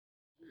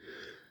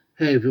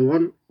Hey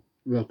everyone,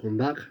 welcome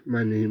back.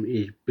 My name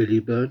is Billy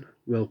Byrne.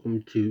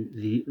 Welcome to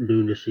the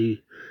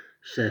Lunacy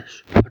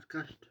Sesh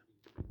podcast.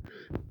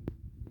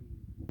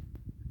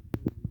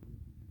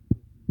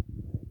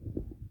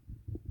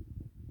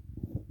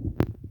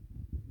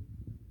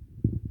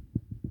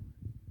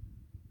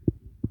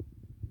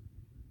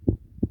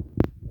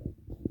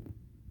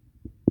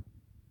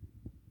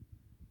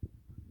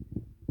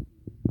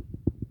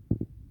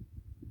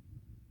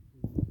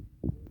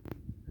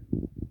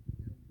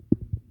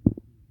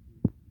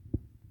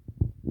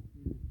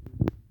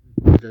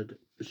 The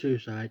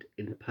suicide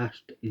in the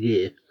past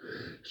year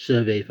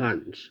survey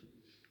finds.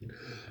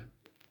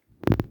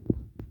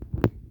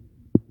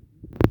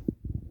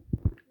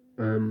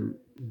 Um,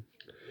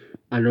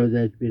 I know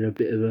there's been a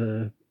bit of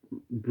a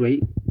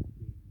break.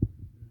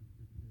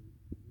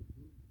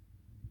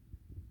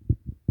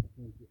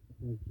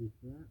 Apologies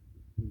for that.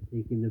 Been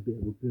taking a bit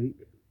of a break.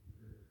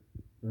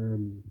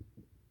 Um,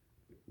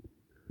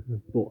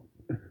 but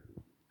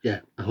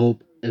yeah, I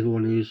hope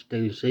everyone is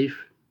staying safe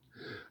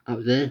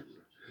out there.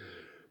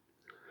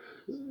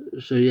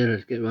 So yeah,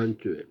 let's get right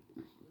into it.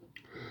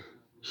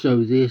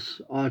 So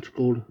this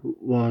article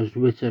was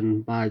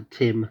written by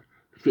Tim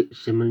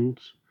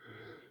Fitzsimmons.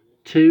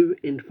 2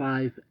 in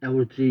 5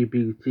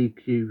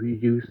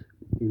 LGBTQ youth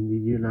in the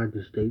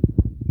United States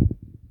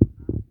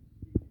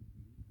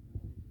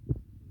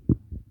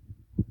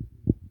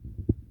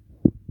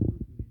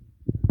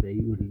they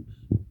release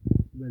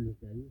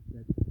Wednesday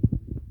said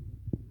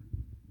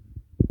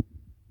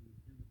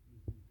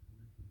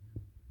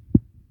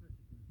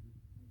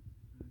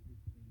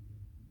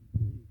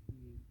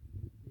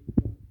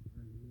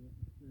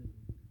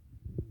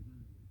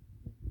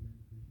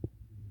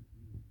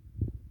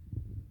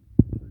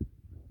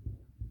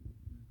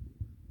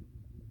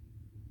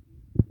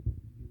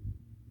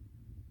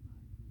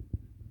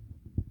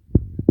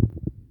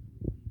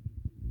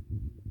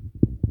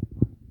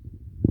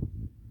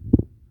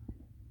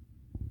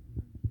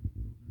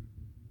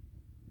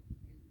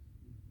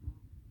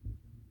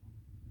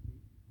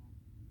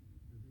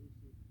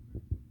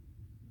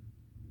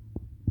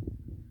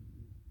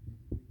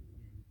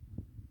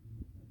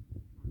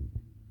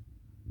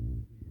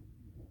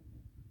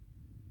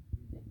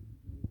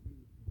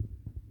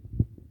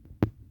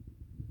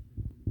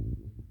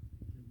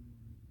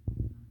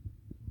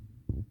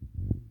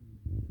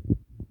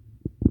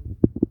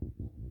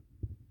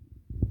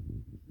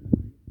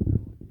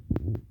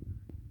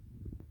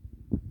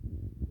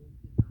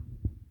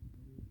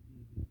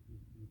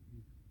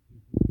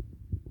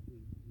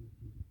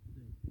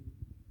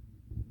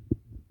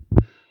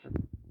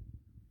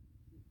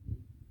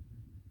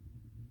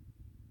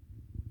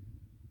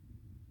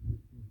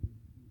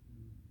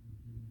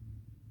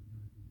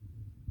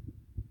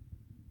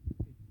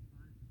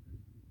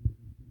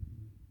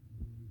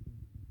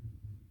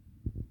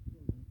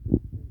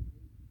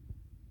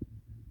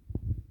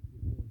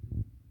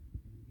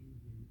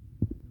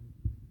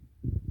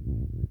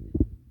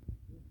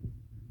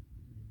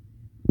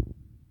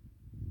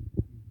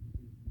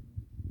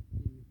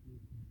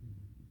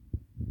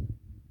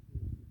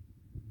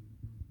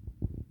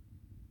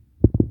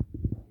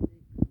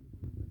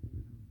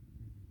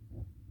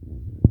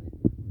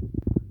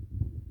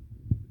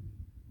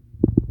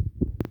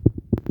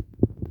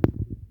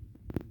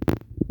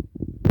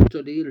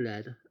study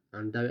led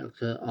and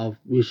director of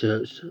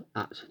research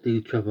at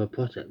the Trevor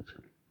Project.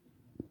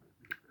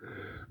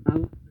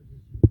 Our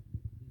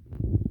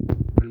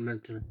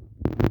environmental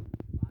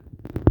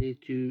need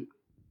to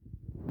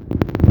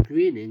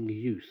greening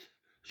youth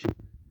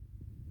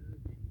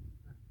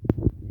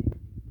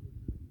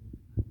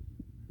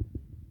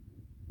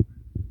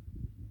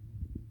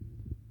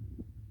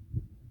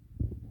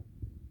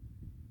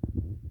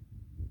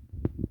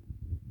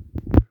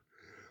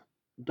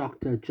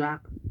Dr.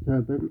 Jack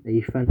Turban,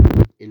 a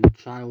fellow in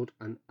child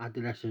and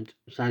adolescent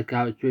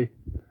psychiatry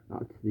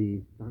at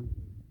the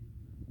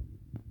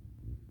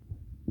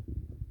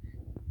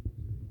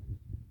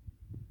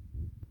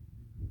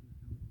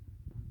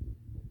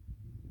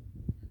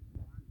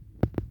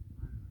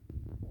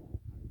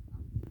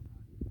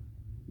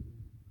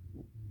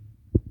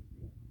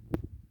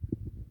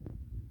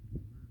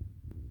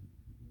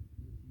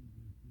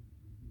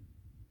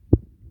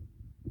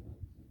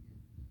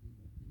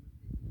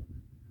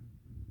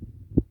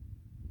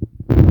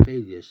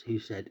failures, he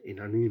said in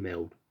an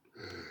email.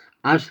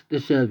 As the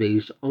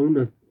survey's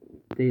own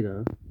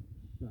data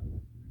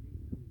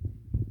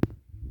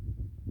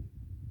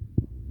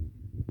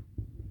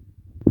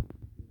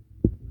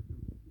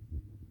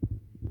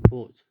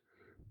report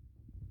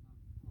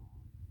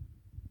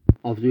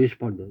of the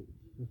respondents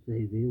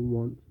say they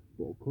want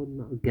but could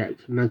not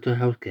get mental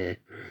health care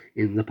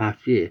in the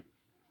past year,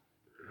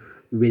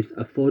 with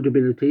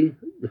affordability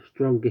the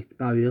strongest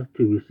barrier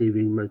to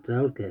receiving mental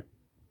health care.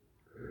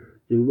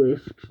 The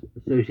risks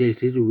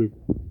associated with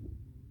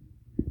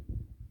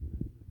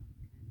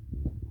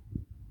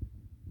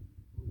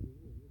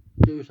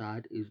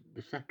suicide is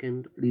the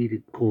second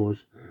leading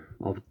cause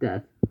of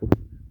death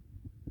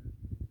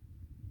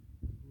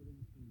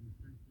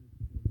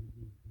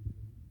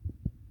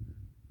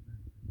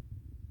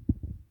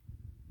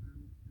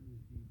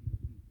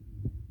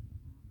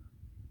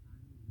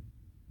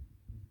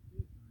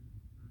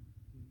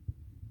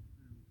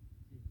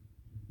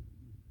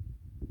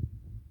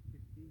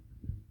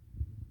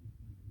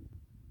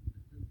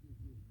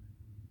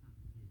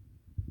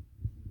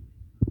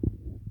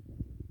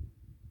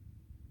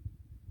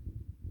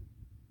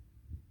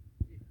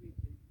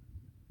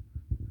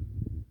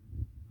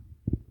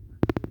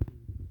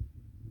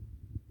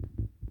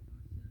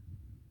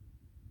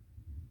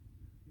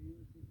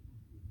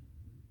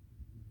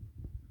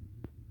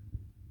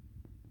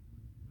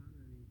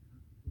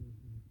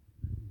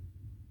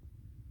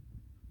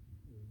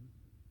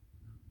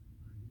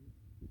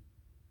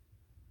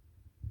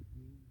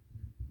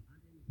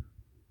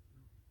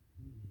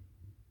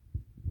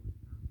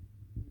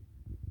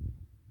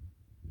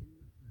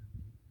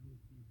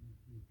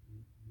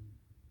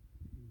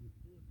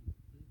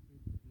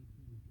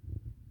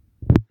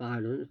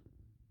violence.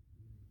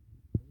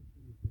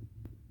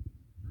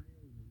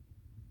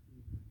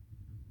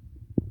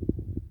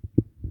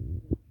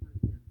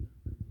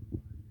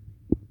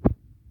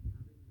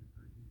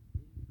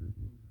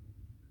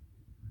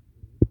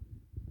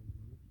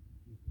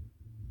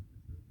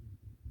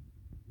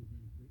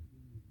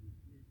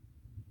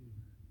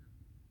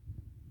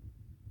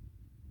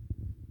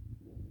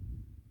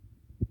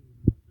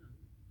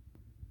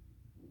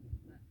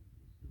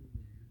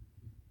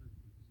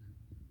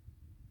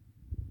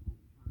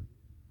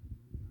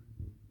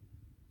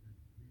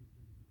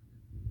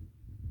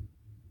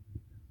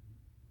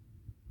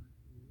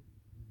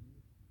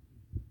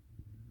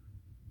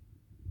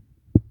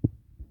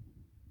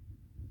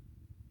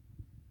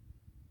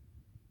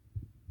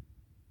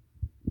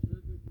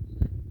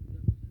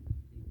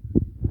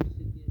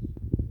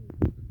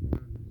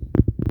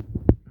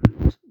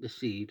 The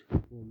seed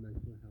for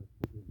mental health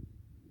problems.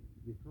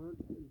 We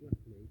can't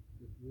underestimate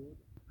the broad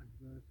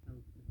adverse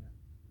health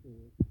effects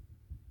caused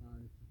by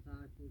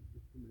societal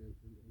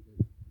discrimination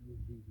against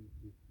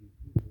LGBTQ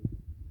people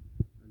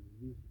and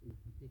youth in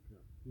particular,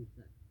 he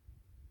said.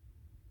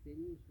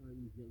 Things like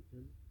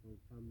rejection from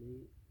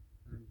family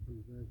and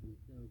conversion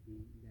therapy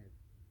led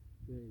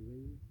to a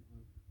range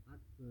of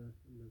adverse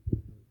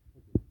mental health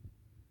problems.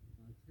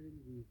 By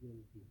telling these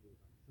young people that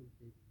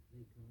something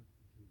they can't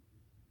change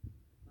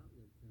about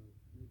themselves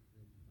makes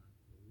them bad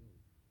or wrong.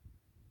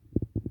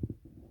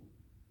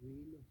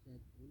 Green said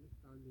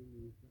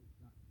understanding that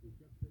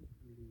rejection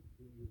can lead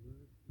to a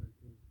worse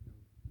mental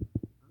health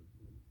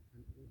outcome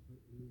can also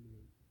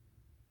illuminate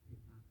a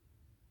path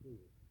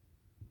forward.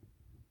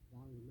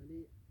 While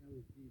many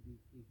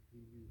LGBTQ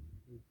youth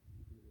face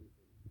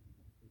discrimination,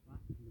 the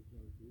vast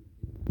majority,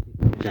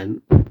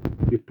 86%,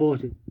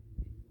 reported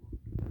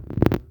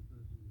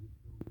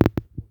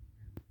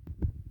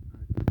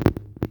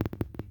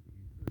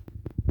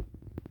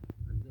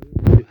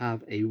who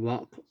have a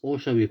rock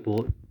also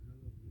report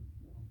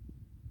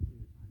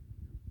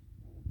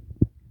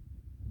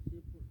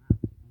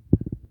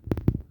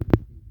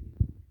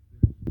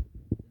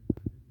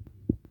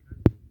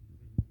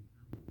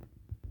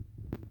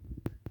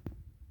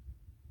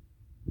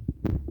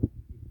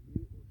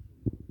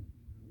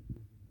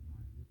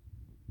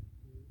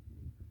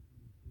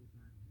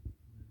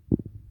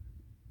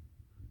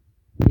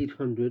eight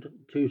hundred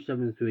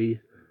 273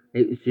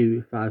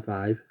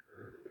 8255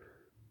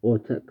 or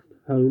text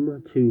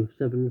home to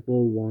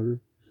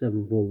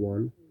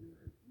 741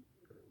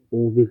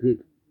 or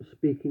visit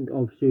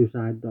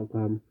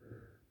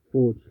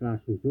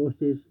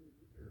speakingofsuicide.com/resources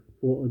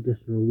for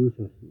additional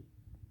resources.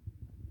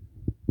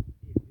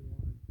 If you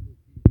are an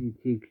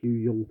LGBTQ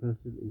young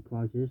person in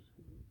crisis,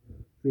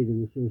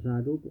 feeling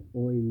suicidal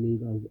or in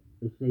need of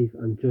a safe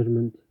and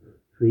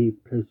judgment-free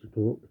place to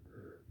talk,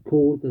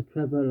 call the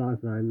Trevor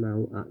Lifeline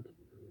now at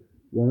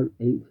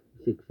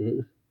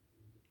 1866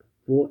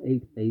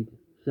 488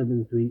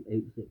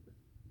 7386.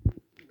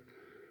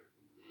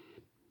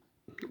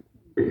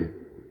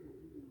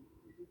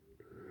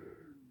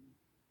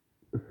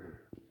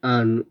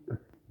 And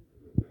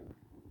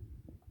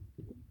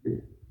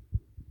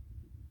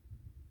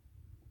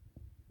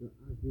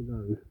as you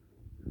know,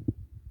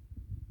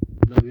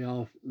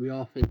 we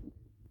are thinking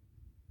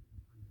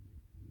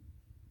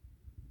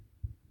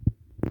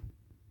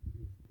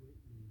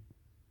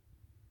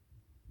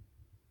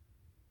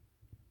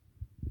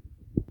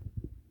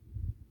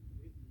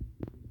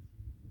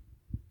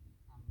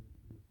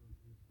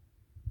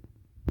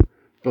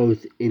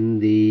both in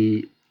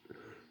the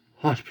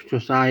hospital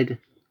side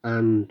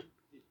and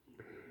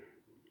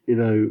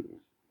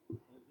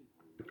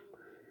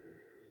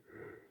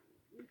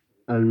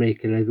and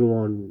making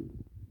everyone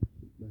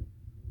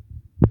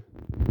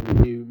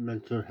new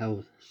mental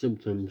health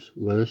symptoms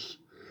worse.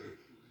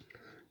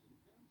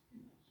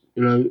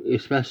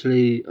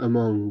 Especially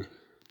among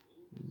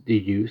the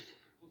youth,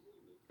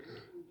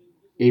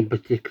 in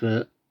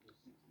particular,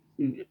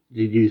 the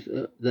youth,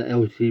 the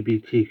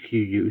LGBTQ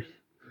youth.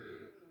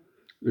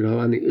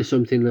 And it is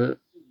something that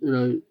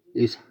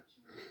is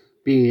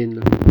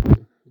being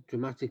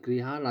dramatically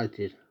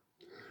highlighted,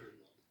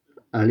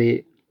 and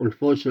it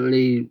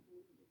unfortunately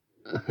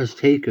has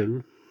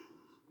taken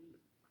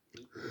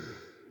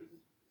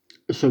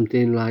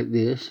something like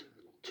this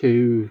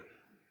to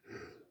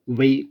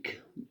wake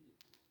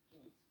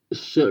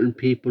certain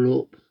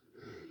people up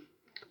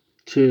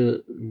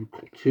to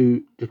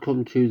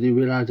come to the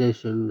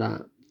realization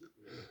that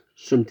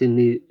something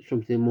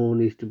more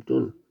needs to be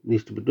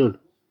done.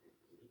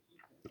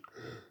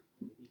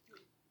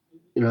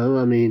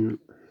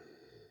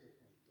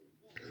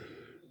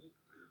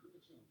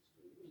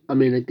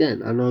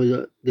 Again, I know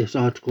that this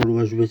article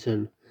was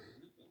written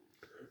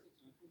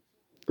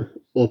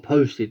or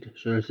posted,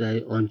 should I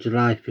say, on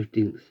July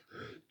 15th,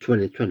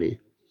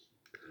 2020,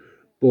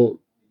 but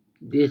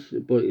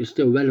it's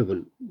still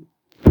relevant,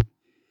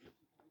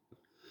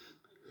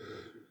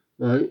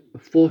 right?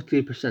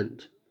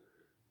 40%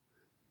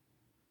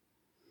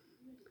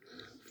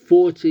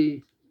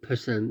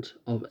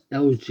 of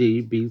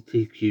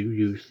LGBTQ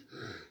youth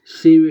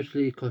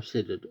seriously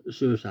considered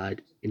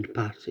suicide in the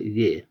past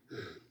year,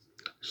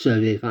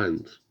 survey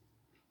finds.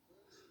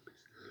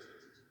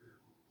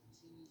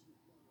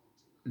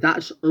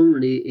 That's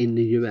only in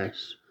the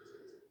US.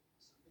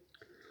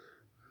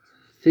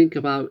 Think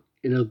about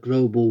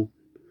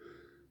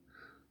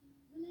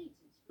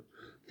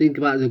think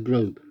about the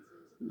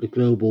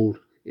global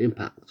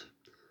impact,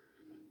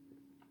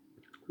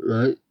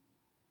 right?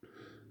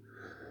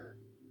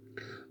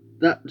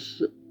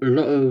 That's a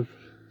lot of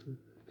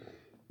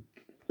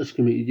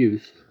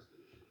youth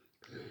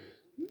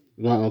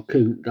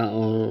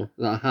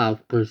that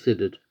have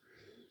considered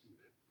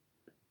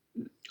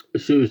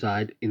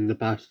suicide in the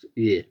past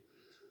year,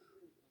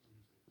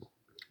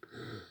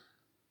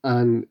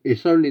 and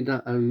it's only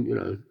that.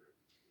 And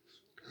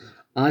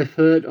I've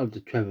heard of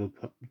the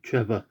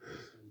Trevor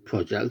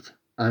Project,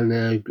 and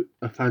they're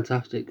a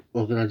fantastic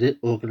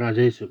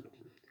organization,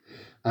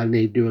 and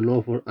they do a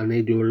lot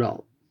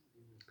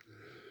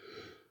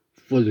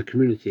for the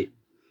community,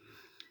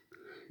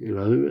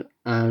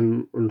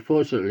 and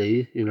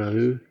unfortunately,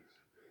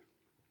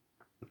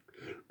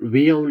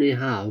 we only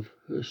have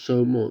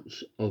so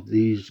much of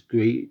these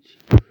great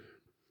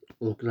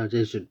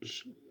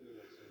organizations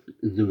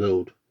in the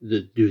world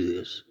that do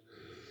this.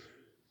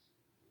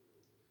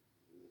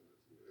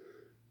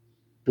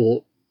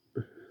 But,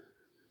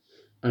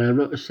 and I'm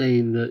not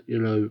saying that,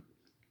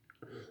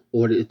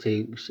 all it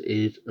takes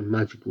is a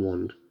magic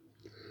wand,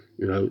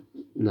 no.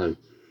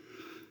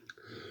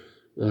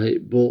 Right?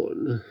 But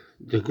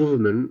the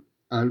government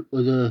and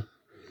other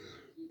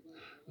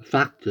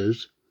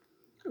factors,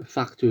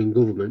 factoring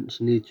governments,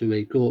 need to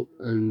wake up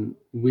and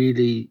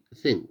really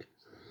think.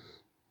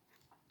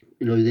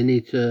 They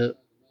need to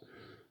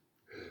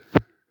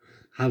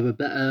have a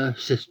better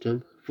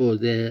system for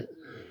their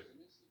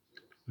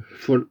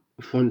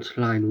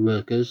frontline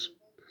workers.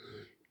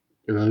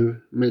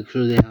 Make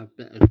sure they have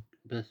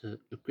better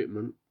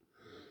equipment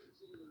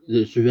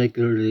that's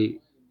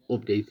regularly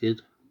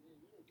updated.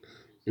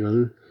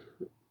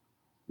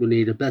 We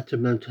need a better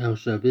mental health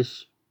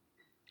service.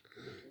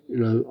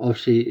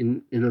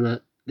 Obviously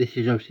this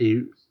is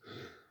obviously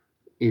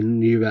in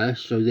the US,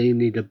 so they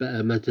need a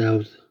better mental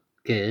health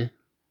care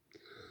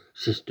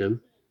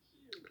system.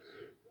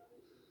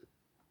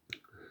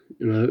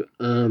 And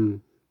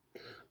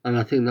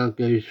I think that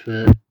goes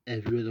for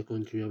every other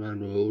country around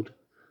the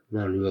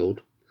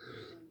world.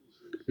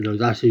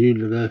 That's a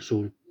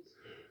universal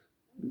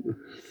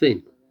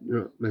thing.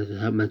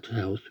 Mental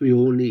health. We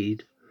all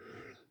need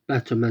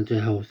better mental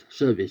health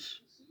service.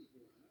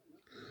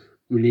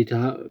 We need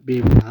to be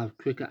able to have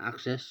quicker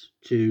access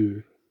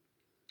to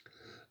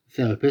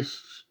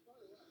therapists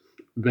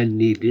when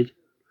needed,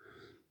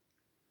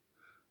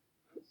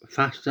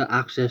 faster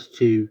access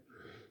to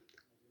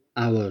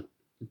our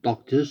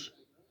doctors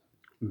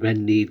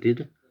when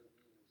needed,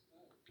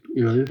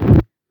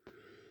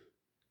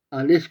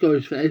 and this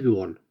goes for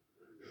everyone,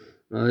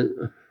 right?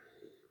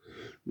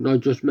 Not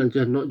just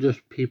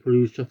people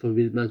who suffer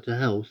with mental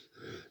health.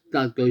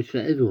 That goes for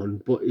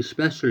everyone, but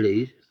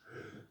especially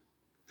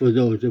for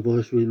those of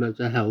us with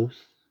mental health,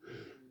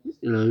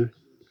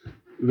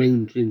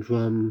 ranging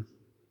from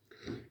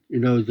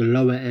the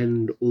lower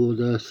end or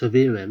the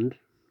severe end.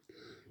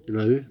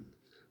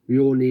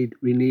 We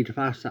need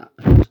faster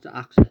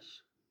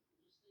access,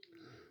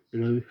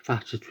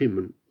 faster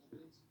treatment,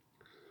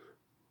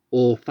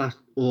 or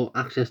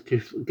access to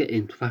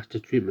getting faster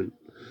treatment.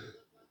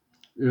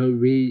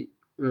 We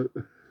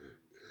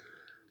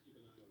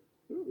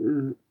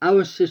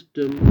our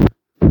system,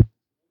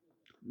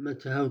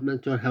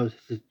 mental health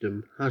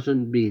system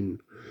hasn't been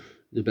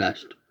the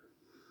best.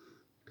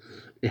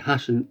 It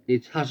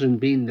hasn't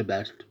been the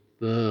best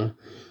for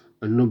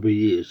a number of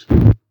years.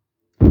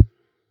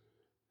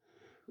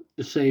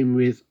 The same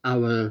with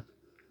our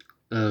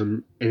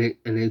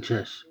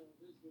NHS.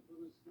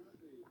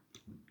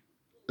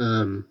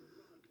 It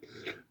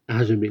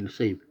hasn't been the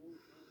same.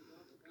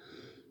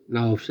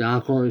 Now, obviously, I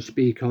can't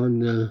speak on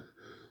the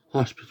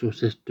hospital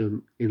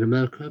system in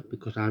America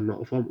because I'm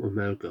not from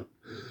America,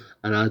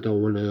 and I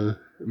don't want to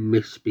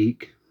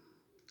misspeak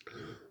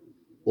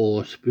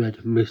or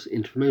spread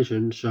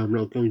misinformation, so I'm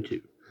not going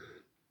to.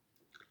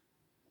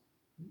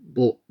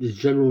 But the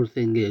general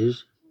thing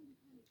is,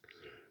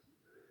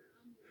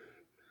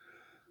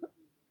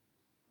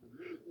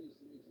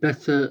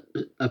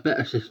 a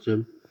better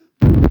system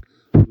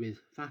with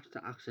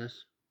faster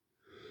access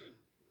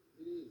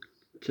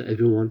to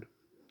everyone,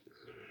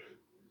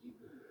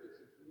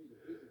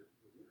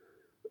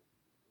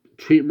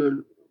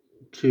 treatment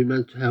to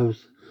mental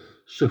health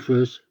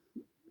sufferers,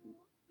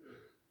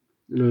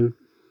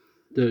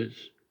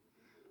 that's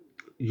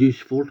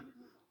useful,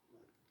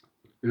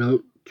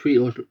 treat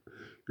us,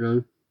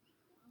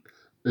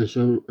 and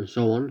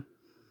so on,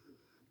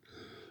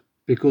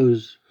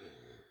 because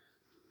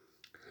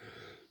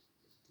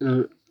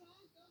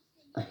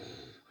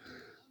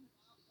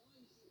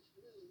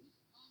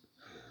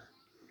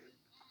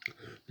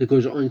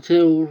because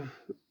until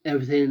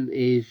everything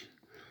is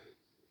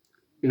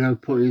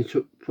put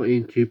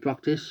into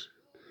practice,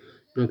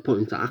 put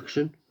into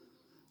action,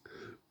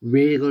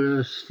 we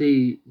are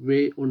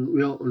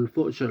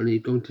unfortunately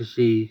going to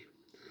see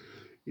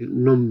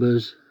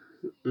numbers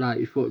like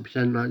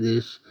 40% like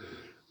this.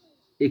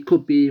 It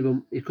could be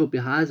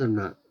higher than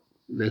that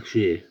next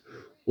year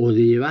or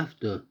the year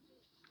after,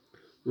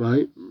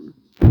 right?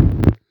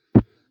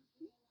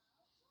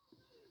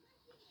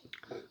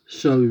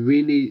 So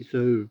we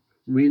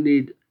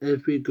need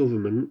every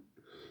government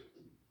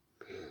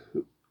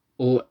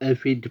or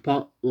every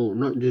department, well,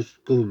 not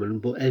just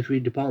government, but every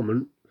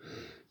department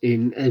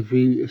in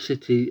every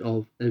city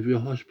of every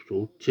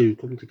hospital to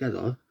come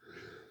together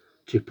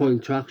to put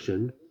into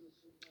action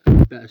a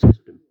better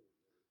system.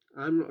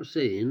 I'm not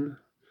saying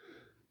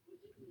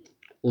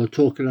or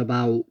talking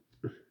about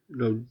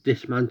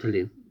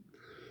dismantling.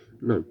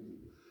 No,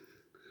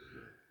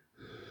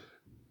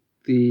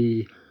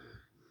 the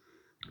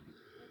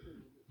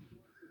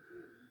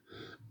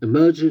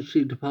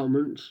emergency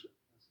departments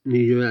in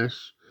the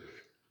US,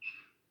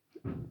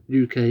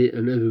 UK,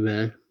 and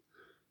everywhere,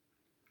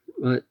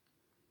 right?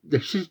 The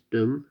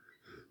system,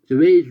 the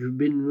way it's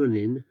been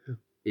running,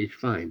 is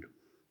fine,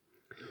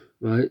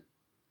 right?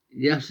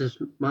 Yes, this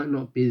might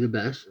not be the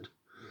best.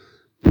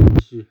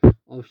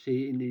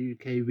 Obviously, in the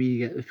UK, we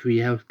get free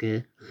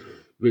healthcare,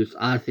 which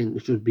I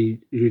think should be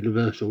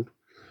universal,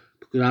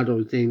 because I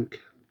don't think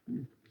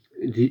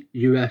the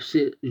US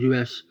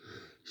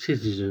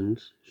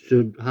citizens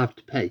should have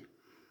to pay,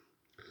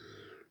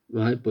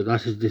 right? But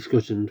that's a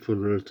discussion for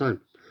another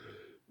time.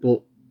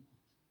 But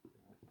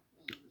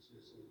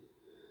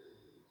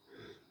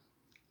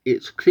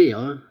it's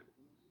clear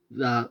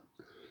that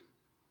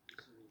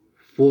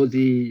for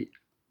the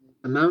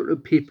amount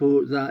of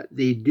people that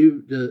they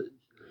do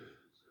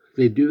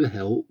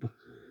help,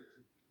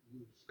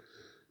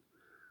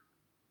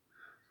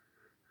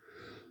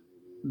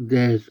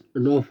 there's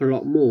an awful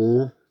lot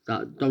more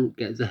that don't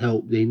get the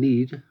help they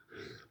need,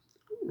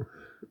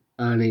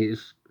 and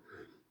it's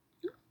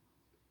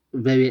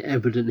very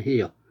evident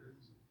here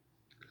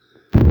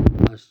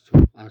as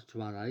to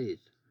why that is.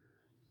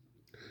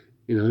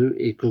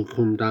 It could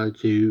come down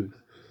to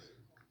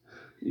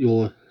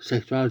your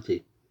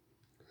sexuality,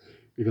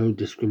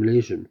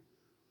 discrimination,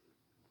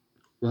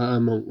 right,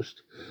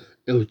 amongst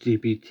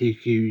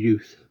LGBTQ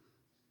youth,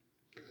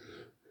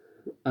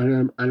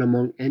 and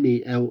among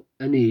any of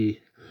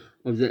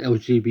the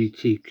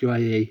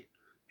LGBTQIA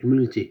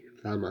community,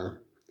 for that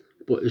matter,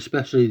 but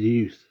especially the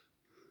youth.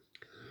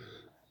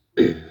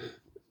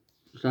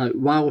 So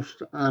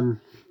whilst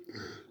I'm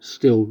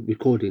still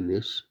recording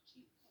this,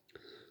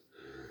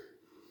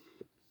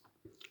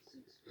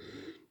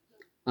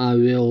 I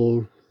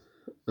will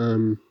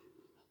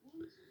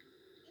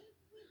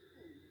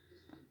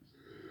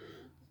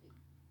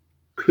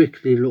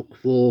quickly look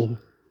for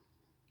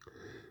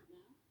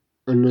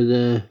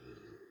another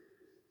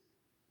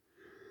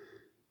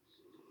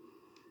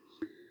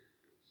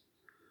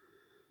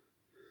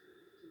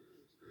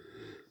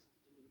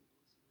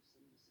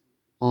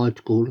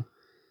article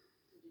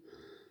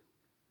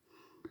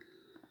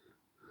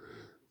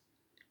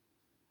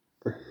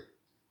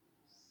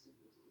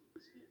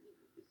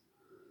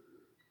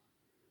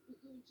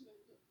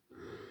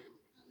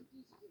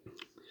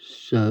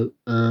so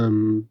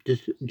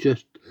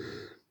just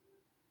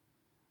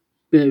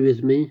bear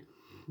with me.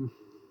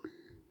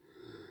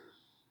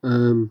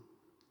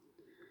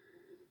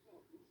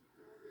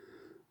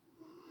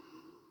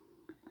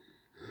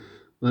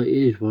 Right,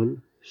 here's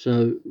one.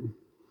 So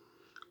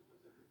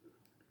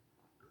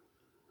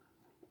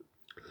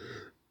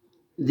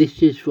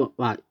this is what,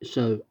 right,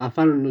 so I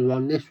found another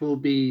one. This will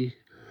be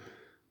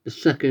the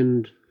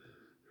second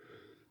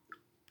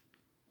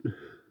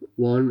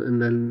one,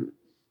 and then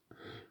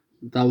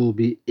that will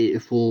be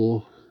it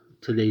for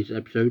today's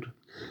episode.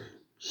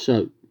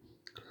 So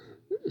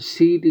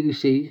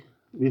CDC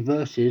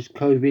reverses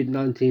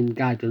COVID-19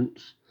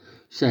 guidance,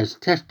 says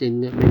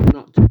testing may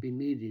not be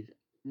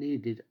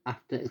needed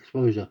after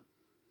exposure.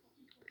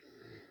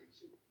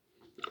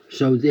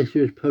 So this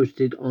was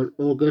posted on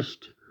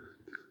August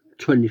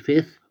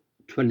 25th,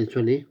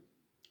 2020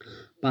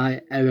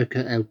 by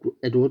Erica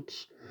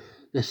Edwards,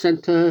 the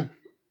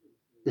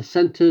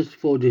Centers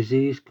for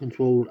Disease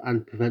Control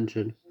and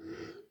Prevention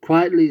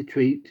quietly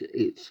tweaked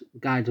its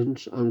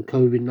guidance on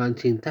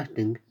COVID-19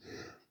 testing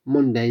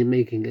Monday,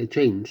 making a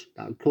change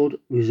that could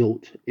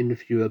result in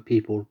fewer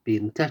people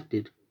being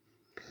tested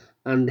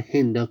and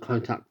hinder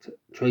contact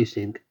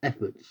tracing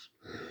efforts.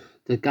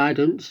 The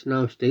guidance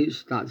now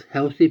states that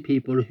healthy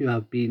people who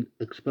have been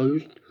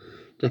exposed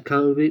to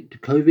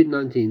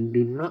COVID-19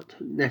 do not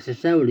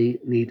necessarily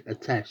need a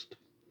test,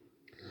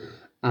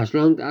 as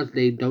long as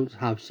they don't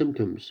have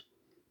symptoms.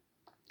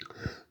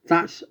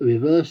 That's a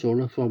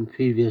reversal from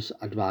previous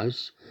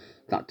advice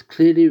that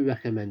clearly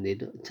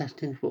recommended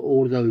testing for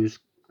all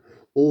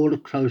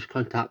close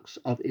contacts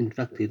of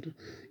infected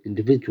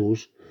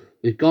individuals,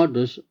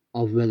 regardless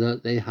of whether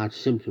they had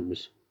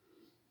symptoms.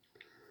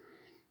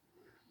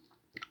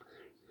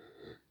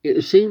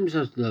 It seems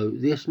as though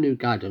this new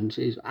guidance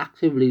is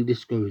actively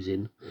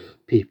discouraging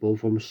people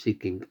from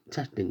seeking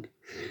testing,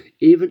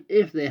 even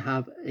if they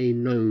have a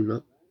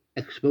known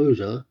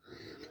exposure,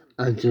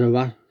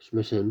 Angela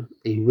Rasmussen,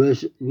 a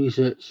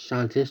research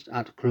scientist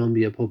at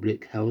Columbia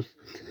Public Health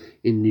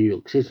in New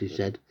York City,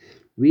 said,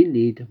 "We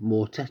need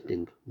more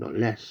testing, not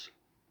less."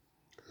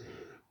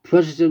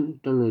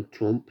 President Donald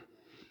Trump,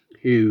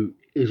 who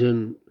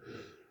isn't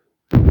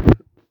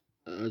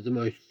the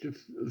most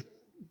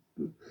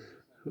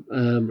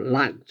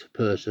liked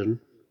person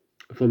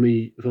from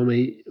a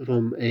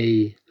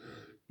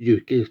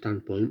UK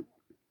standpoint,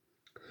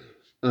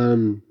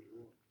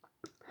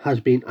 has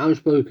been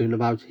outspoken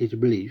about his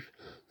belief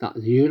that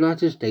the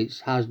United States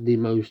has the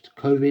most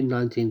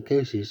COVID-19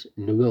 cases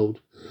in the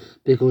world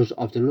because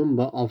of the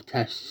number of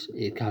tests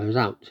it carries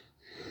out.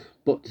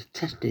 But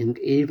testing,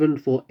 even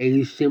for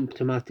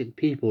asymptomatic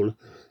people,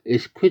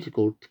 is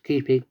critical to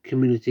keeping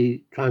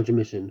community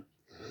transmission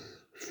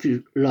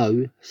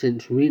low,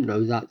 since we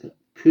know that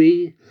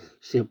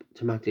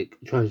pre-symptomatic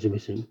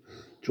transmission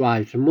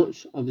drives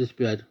much of the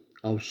spread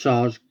of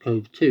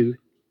SARS-CoV-2,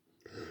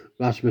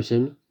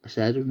 Rasmussen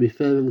said,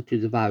 referring to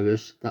the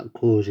virus that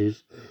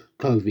causes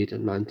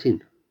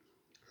COVID-19.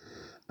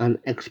 An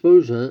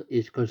exposure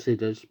is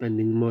considered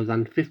spending more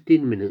than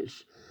 15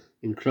 minutes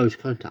in close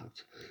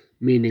contact,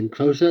 meaning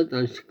closer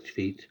than 6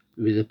 feet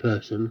with a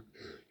person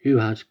who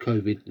has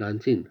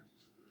COVID-19.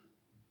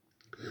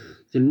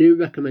 The new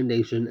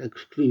recommendation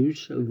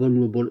excludes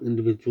vulnerable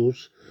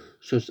individuals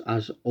such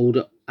as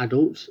older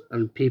adults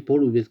and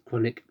people with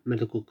chronic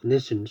medical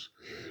conditions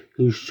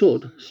who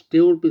should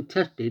still be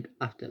tested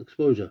after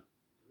exposure.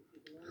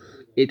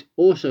 It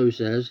also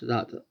says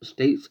that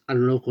states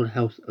and local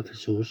health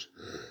officials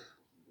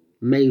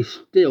may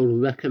still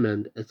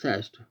recommend a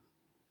test.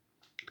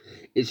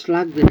 "It's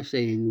like they're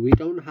saying we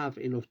don't have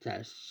enough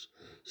tests,"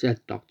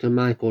 said Dr.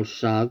 Michael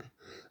Sarg,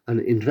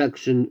 an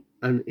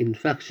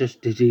infectious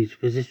disease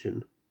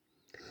physician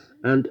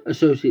and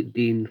Associate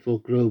Dean for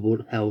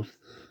Global Health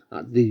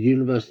at the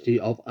University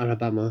of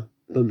Alabama,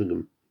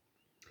 Birmingham.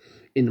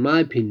 "In my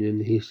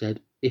opinion," he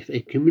said, "if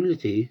a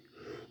community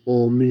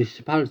or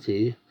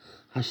municipality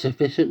has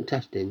sufficient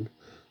testing,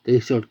 they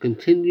should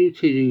continue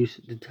to use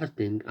the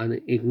testing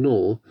and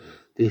ignore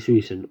this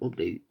recent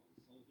update."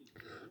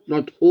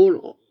 Not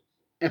all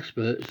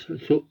experts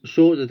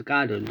saw the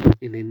guidance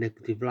in a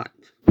negative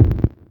light.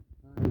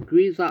 I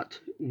agree that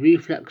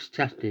reflex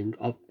testing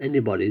of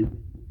anybody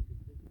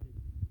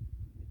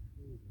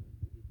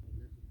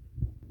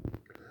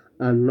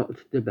and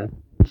not the best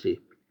policy.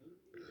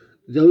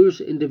 Those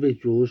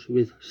individuals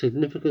with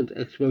significant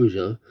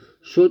exposure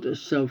should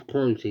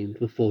self-quarantine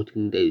for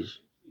 14 days.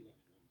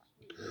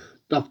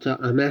 Dr.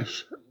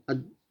 Amesh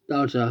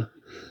Adalja,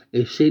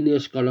 a senior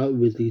scholar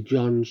with the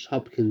Johns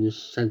Hopkins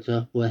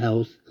Center for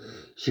Health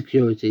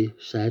Security,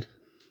 said,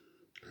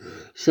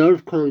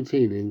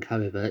 "Self-quarantining,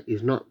 however,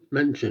 is not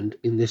mentioned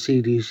in the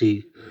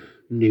CDC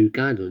new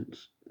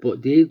guidance,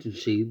 but the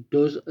agency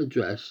does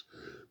address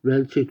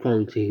when to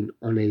quarantine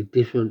on a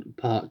different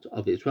part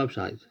of its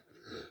website,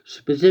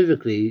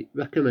 specifically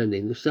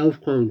recommending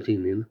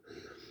self-quarantining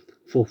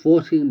for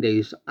 14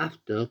 days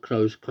after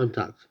close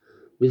contact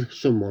with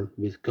someone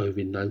with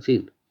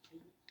COVID-19.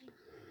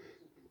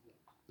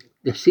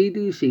 The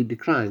CDC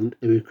declined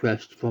a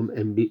request from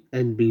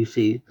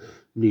NBC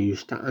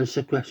News to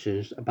answer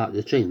questions about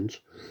the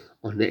change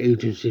on the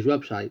agency's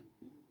website,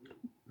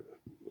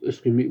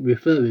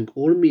 referring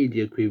all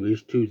media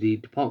queries to the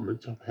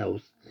Department of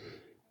Health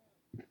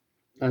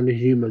and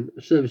Human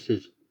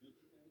Services.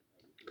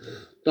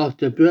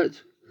 Dr.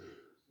 Brett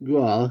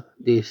Guar,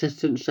 the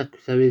Assistant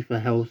Secretary for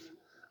Health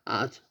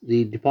at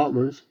the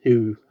department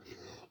who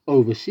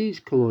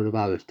oversees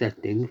coronavirus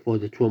testing for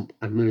the Trump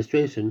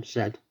administration,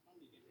 said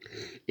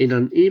in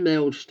an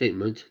emailed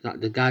statement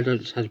that the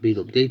guidance has been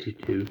updated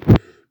to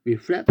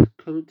reflect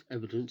current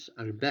evidence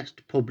and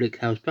best public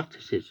health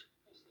practices.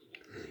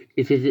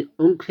 It is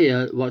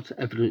unclear what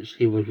evidence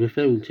he was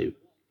referring to.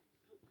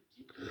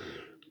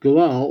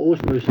 Guar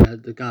also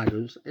said the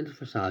guidance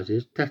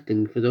emphasizes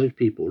testing for those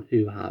people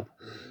who have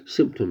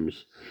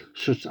symptoms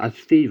such as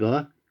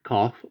fever,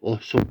 cough, or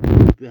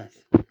shortness of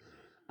breath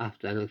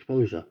after an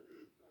exposure.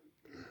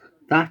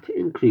 That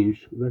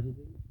includes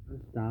residents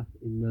and staff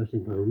in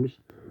nursing homes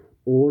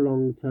or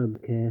long-term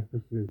care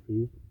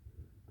facilities,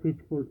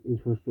 critical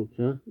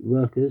infrastructure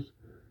workers,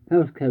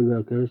 healthcare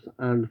workers,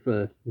 and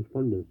first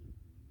responders,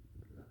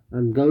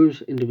 and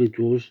those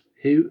individuals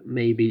who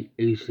may be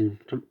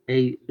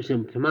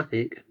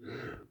asymptomatic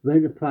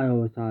when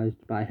prioritized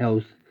by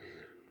health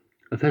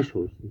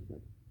officials, he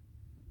said.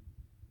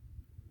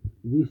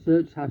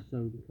 Research has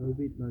shown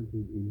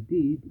COVID-19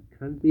 indeed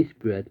can be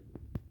spread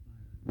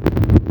by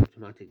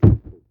asymptomatic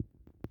people.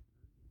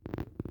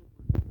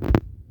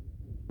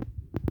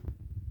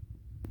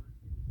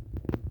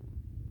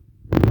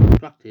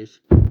 Practice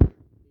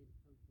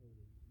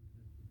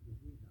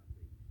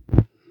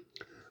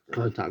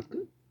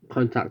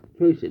contact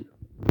tracing.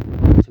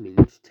 This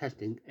means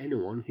testing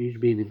anyone who's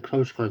been in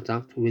close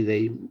contact with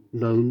a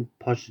known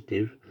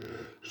positive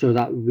so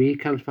that we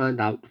can find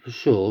out for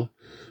sure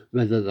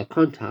whether the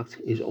contact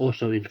is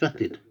also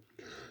infected.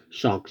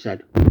 Sarg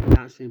said,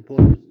 "That's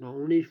important not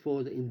only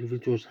for the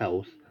individual's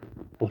health,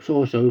 but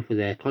also for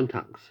their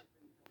contacts."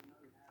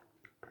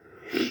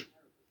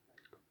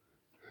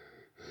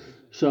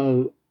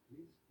 So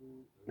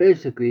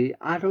basically,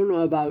 I don't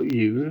know about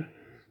you,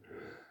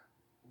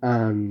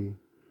 and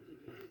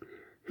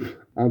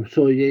I'm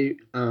sure you,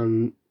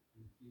 and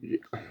if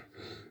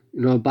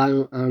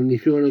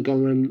you want to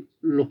go and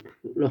look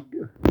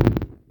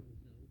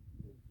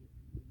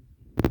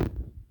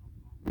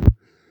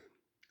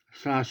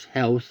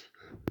 /health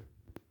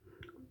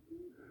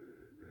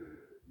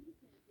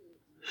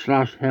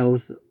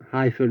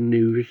hyphen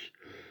news,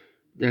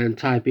 then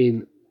type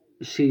in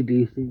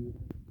CDC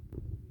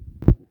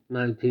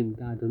 19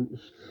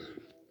 guidance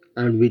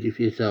and read it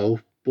for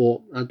yourself. But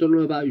I don't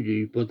know about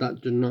you, but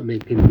that does not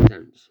make any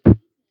sense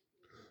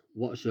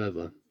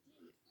whatsoever.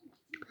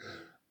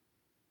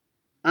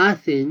 I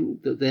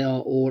think that they are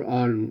all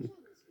on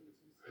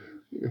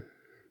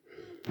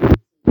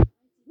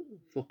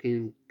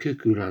fucking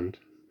cuckoo land.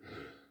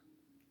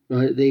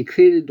 Right? They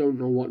clearly don't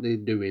know what they're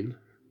doing,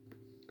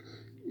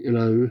 you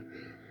know.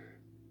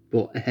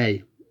 But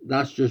hey,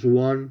 that's just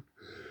one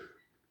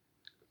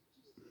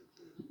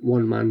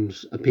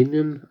man's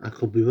opinion. I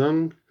could be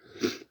wrong,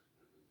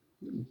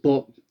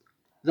 but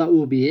that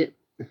will be it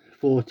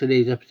for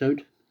today's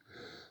episode.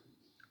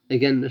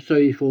 Again,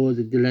 sorry for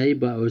the delay,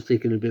 but I was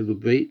taking a bit of a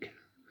break.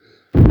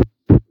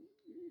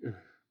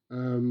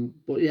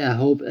 But yeah, I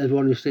hope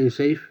everyone is staying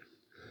safe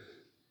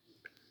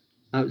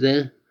out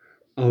there.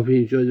 I hope you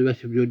enjoy the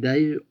rest of your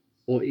day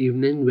or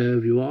evening,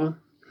 wherever you are.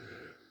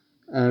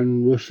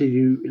 And we'll see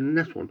you in the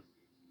next one.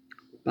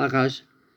 Bye, guys.